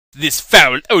this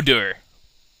foul odor.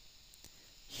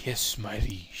 Yes, my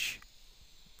liege.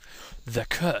 The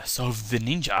curse of the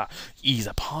ninja is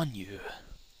upon you.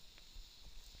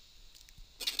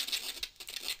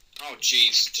 Oh,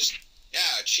 jeez. Just,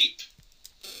 yeah, cheap.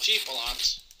 Cheap a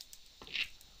lot.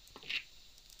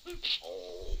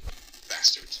 Oh,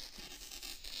 bastards.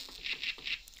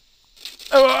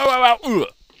 Oh, oh, oh, oh.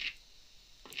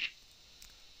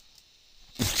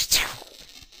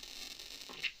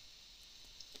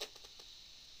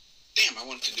 Damn, I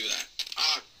wanted to do that.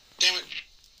 Ah, damn it.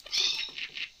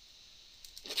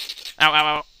 Ow, ow,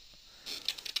 ow.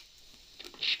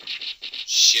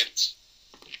 Shit.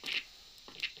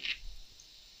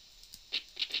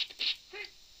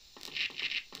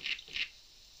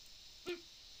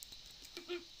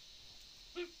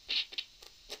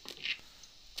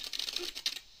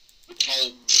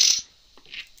 Oh, pfft.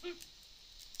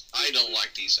 I don't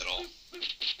like these at all.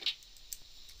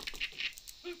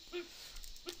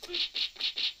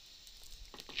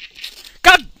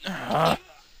 God!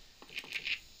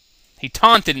 He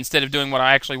taunted instead of doing what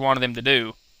I actually wanted him to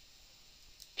do.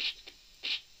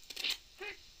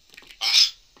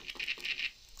 Ah.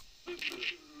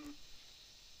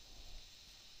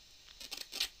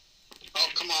 Oh,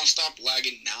 come on, stop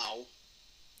lagging now.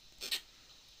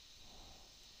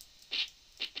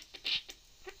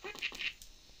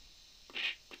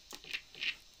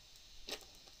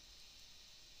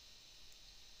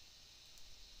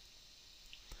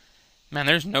 Man,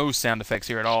 there's no sound effects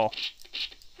here at all.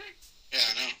 Yeah,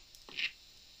 I know.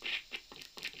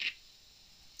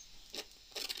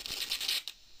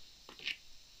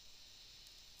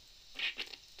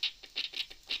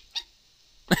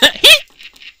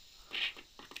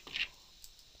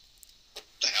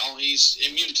 The hell? He's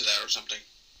immune to that or something.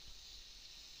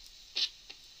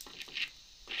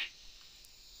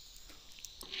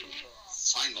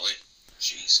 Finally.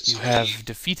 Jesus. You have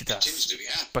defeated Continues us, to be,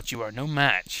 yeah. but you are no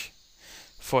match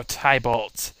for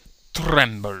Tybalt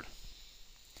Tremble.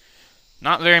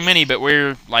 Not very many, but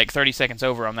we're like 30 seconds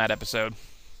over on that episode.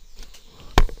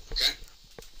 Okay.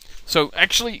 So,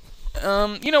 actually,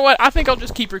 you know what? I think I'll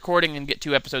just keep recording and get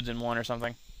 2 episodes in one or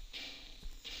something.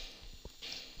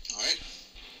 Alright.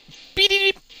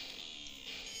 Beep.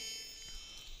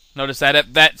 Notice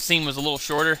that scene was a little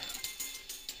shorter.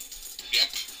 Yep.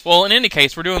 Well, in any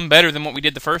case, we're doing better than what we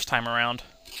did the first time around.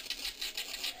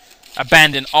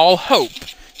 Abandon all hope,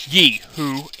 ye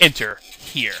who enter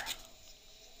here.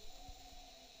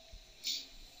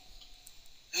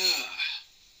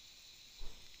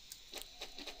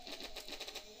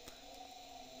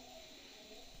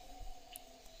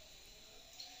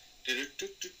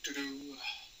 Do-do-do-do-do-do.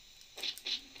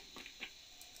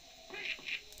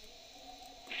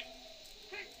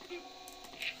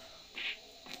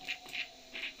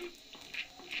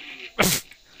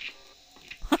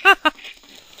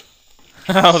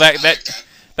 Oh,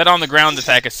 that on the ground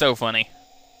attack is so funny.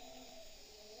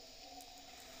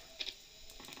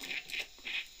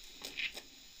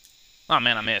 Oh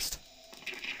man, I missed.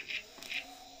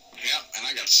 Yep, and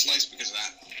I got sliced because of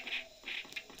that.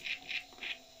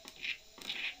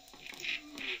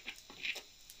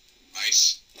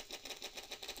 Nice.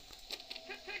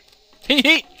 Hee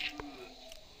hee.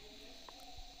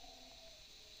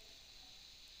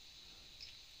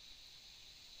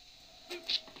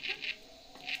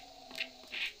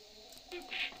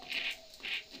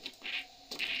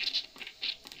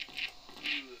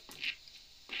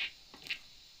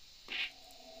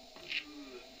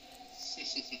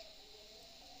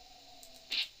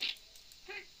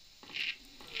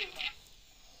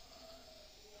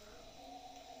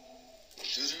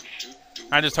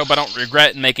 I just hope I don't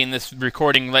regret making this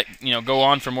recording go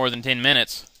on for more than 10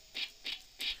 minutes.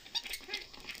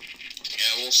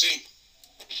 Yeah, we'll see.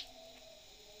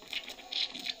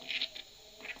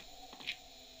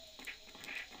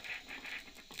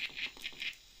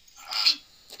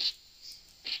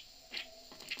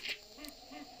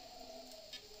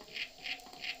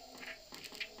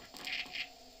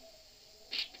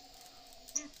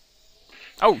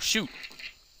 Oh, shoot.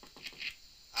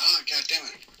 Ah, god damn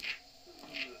it.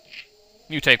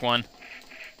 You take one.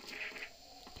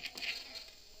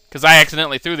 Because I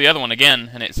accidentally threw the other one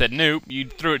again, and it said, nope, you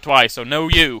threw it twice, so no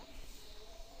you.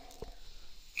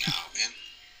 Oh, man.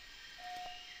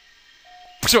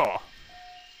 Pshaw.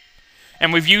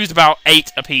 And we've used about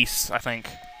 8 apiece, I think.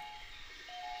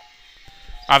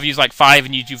 I've used like 5,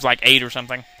 and you've used like 8 or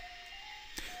something.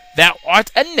 Thou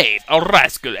art a knave, a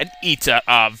rascal, an eater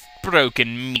of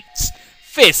broken meats.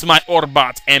 Face my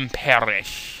Orbat and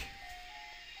perish.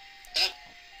 That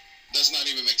does not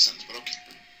even make sense, but okay.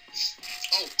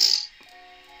 Oh.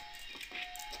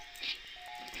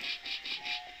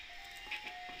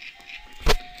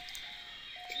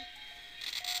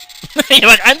 You're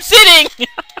like, I'm sitting!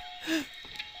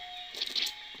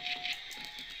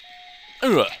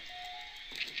 Ugh.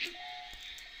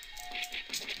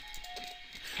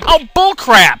 Oh,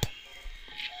 bullcrap!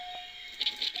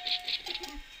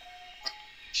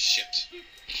 Shit.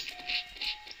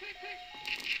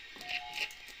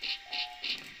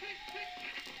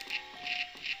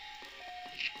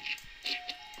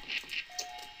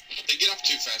 They get up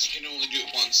too fast. You can only do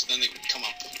it once, then they come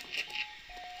up.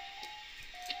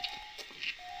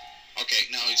 Okay,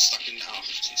 now he's stuck in. Oh,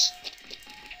 jeez.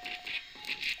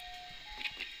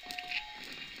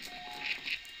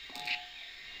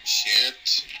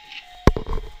 Shit.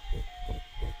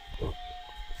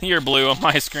 You're blue on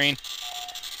my screen.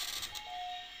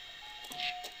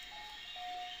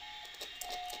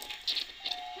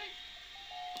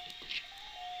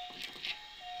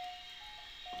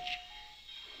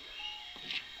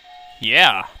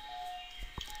 Yeah.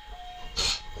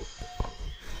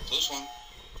 Close one.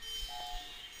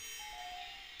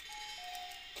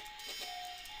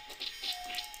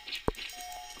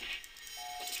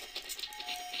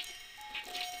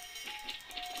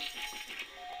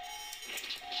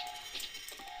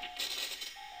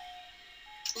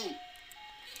 Ooh,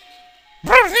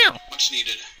 much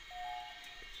needed.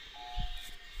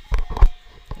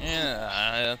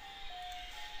 Yeah.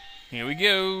 Here we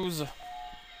goes.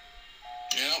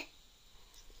 Yeah.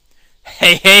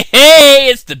 Hey, hey, hey!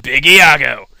 It's the Big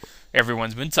Iago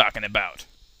everyone's been talking about.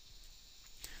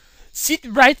 Sit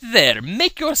right there.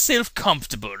 Make yourself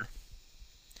comfortable.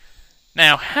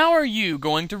 Now, how are you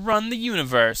going to run the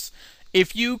universe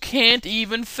if you can't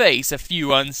even face a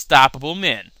few unstoppable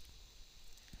men?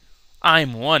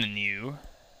 I'm warning you.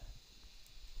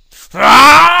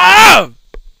 Ah!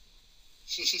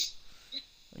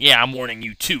 Yeah, I'm warning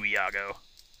you too, Iago.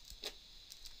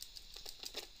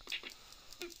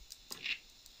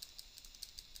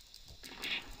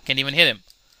 Can't even hit him.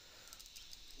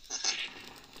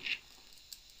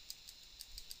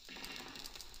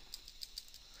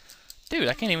 Dude,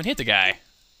 I can't even hit the guy.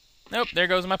 Nope, there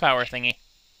goes my power thingy.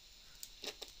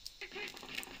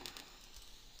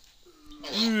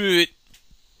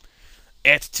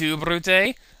 Et tu, Brute?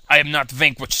 I am not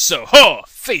vanquished, so ho!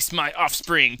 Face my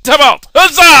offspring! Tumult!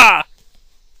 Huzzah!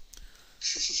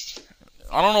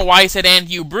 I don't know why he said and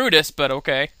you, Brutus, but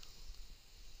okay.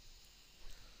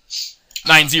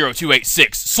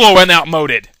 90286. Slow and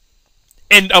outmoded.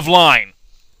 End of line.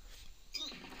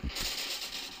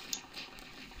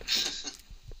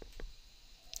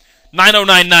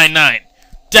 $90999.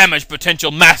 Damage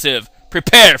potential massive.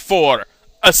 Prepare for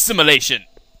assimilation.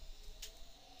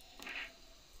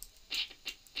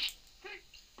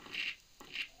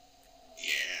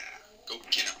 Yeah, go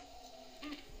get him.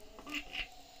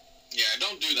 Yeah,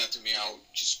 don't do that to me. I'll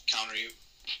just counter you.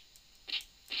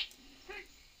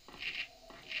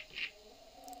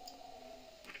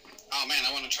 Oh man,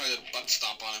 I want to try the butt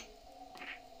stomp on him.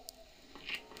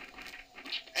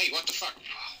 Hey, what the fuck?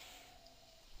 Oh,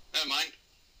 never mind.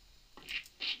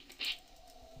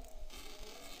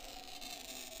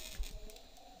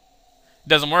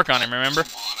 Doesn't work on him, remember?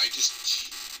 Come on, I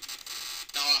just...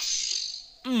 No,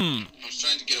 Mmm. I was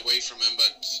trying to get away from him,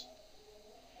 but...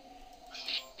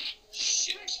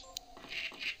 Shit.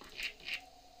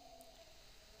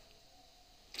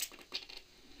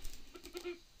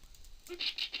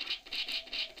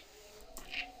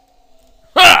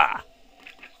 Ha!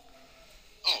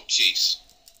 Oh, jeez.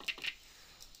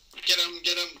 Get him,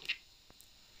 get him.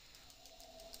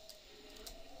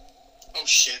 Oh,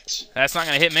 shit. That's not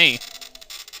gonna hit me.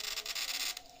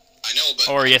 I know, but...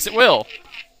 Or yes, it will.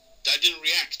 I didn't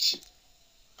react.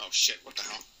 Oh, shit, what the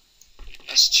hell?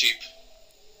 That's cheap.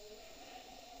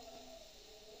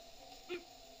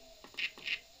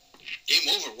 Game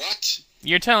over, what?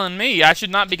 You're telling me I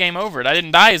should not be game over. I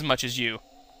didn't die as much as you.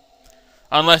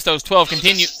 Unless those 12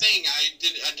 continue. That's the thing.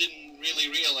 I didn't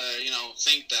really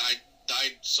think that I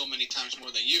died so many times more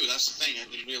than you. That's the thing. I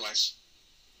didn't realize.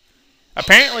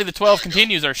 Apparently the 12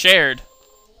 continues are shared.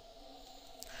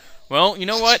 Well, you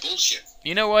know what? Bullshit.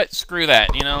 You know what? Screw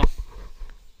that, you know?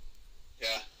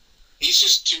 Yeah. He's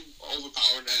just too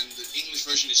overpowered, and the English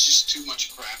version is just too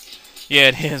much crap. Yeah,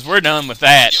 it is. We're done with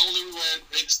that. The only word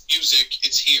it's music,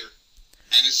 it's here.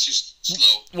 And it's just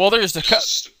slow. Well, there's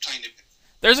Just a tiny bit.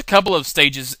 there's a couple of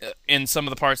stages in some of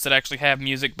the parts that actually have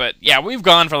music, but yeah, we've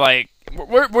gone for like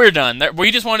we're done.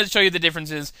 We just wanted to show you the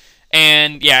differences,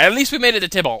 and yeah, at least we made it to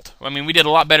Tybalt. I mean, we did a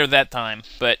lot better that time,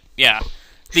 but yeah,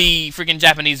 the freaking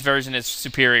Japanese version is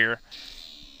superior.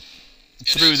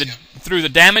 Through the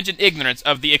damage and ignorance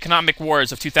of the economic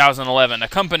wars of 2011, a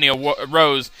company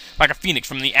arose like a phoenix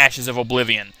from the ashes of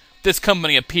oblivion. This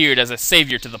company appeared as a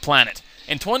savior to the planet.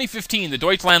 In 2015, the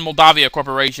Deutschland Moldavia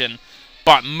Corporation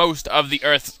bought most of the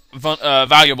Earth's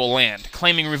valuable land,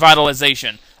 claiming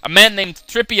revitalization. A man named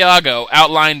Tripiago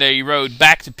outlined a road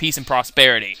back to peace and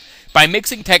prosperity. By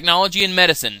mixing technology and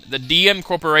medicine, the DM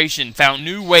Corporation found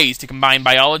new ways to combine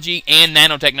biology and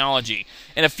nanotechnology.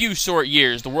 In a few short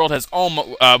years, the world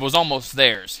was almost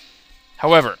theirs.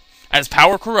 However, as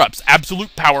power corrupts,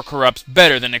 absolute power corrupts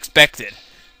better than expected.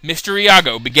 Mr.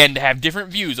 Iago began to have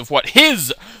different views of what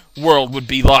his world would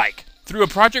be like. Through a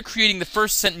project creating the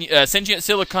first sentient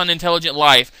silicon intelligent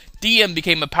life, DM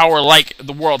became a power like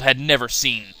the world had never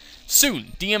seen.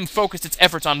 Soon, DM focused its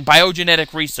efforts on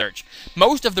biogenetic research.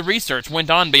 Most of the research went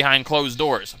on behind closed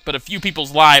doors, but a few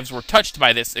people's lives were touched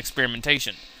by this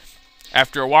experimentation.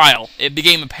 After a while, it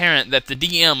became apparent that the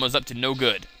DM was up to no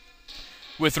good.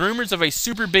 With rumors of a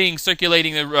super being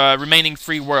circulating the remaining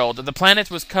free world, the planet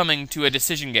was coming to a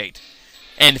decision gate,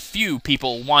 and few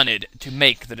people wanted to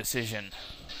make the decision.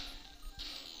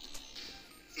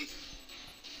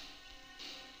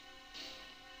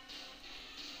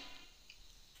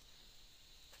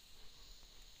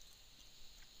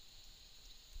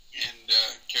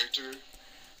 Character.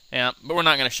 Yeah, but we're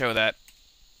not going to show that.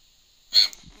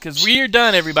 Because we're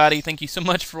done, everybody. Thank you so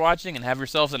much for watching, and have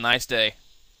yourselves a nice day.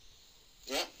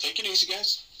 Yeah, take it easy,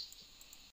 guys.